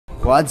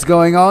What's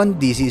going on?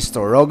 This is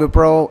Torogo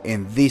Pro,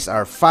 and these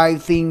are 5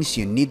 things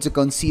you need to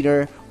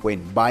consider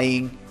when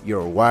buying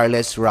your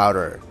wireless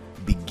router.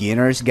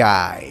 Beginner's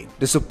Guide.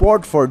 The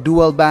support for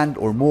dual band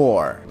or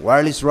more.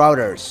 Wireless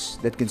routers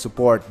that can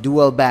support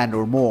dual band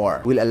or more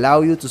will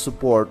allow you to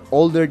support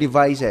older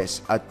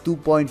devices at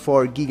 2.4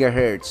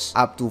 GHz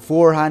up to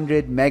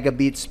 400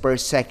 megabits per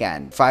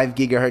second, 5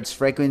 GHz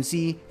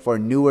frequency for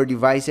newer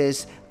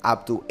devices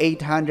up to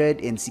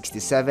 867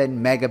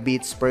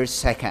 megabits per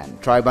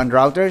second. Tri-band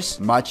routers,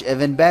 much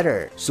even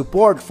better.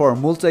 Support for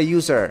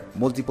multi-user,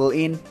 multiple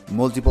in,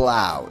 multiple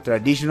out.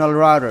 Traditional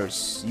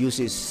routers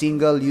uses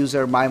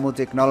single-user MIMO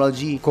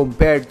technology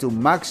compared to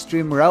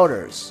Maxstream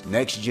routers,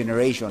 next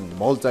generation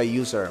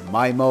multi-user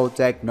MIMO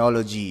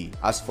technology.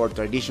 As for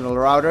traditional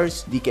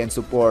routers, they can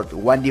support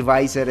one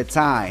device at a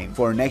time.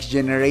 For next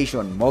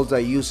generation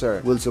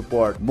multi-user will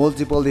support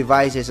multiple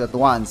devices at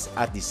once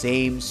at the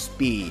same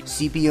speed.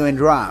 CPU and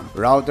RAM.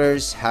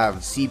 Routers have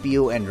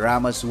CPU and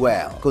RAM as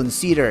well.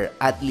 Consider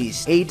at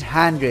least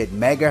 800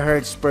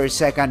 MHz per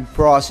second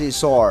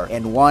processor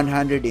and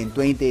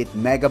 128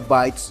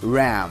 megabytes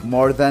RAM.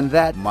 More than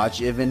that,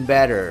 much even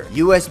better.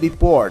 USB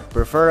port,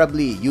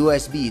 preferably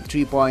USB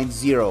 3.0.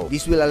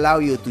 This will allow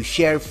you to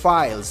share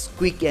files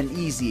quick and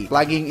easy,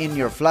 plugging in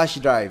your flash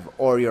drive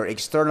or your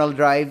external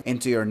drive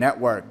into your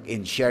network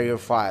and share your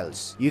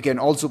files. You can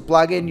also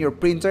plug in your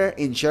printer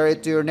and share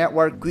it to your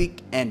network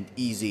quick and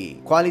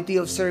easy. Quality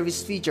of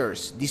service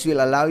features. This will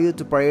allow you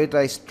to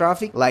prioritize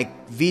traffic like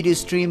video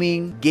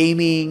streaming,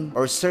 gaming,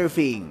 or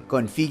surfing.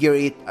 Configure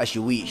it as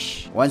you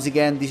wish. Once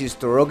again, this is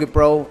Torogo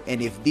Pro,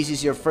 and if this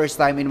is your first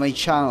time in my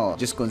channel,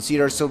 just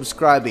consider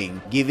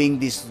subscribing, giving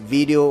this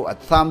video a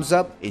thumbs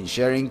up, and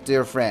sharing to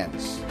your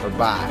friends.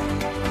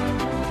 Bye-bye.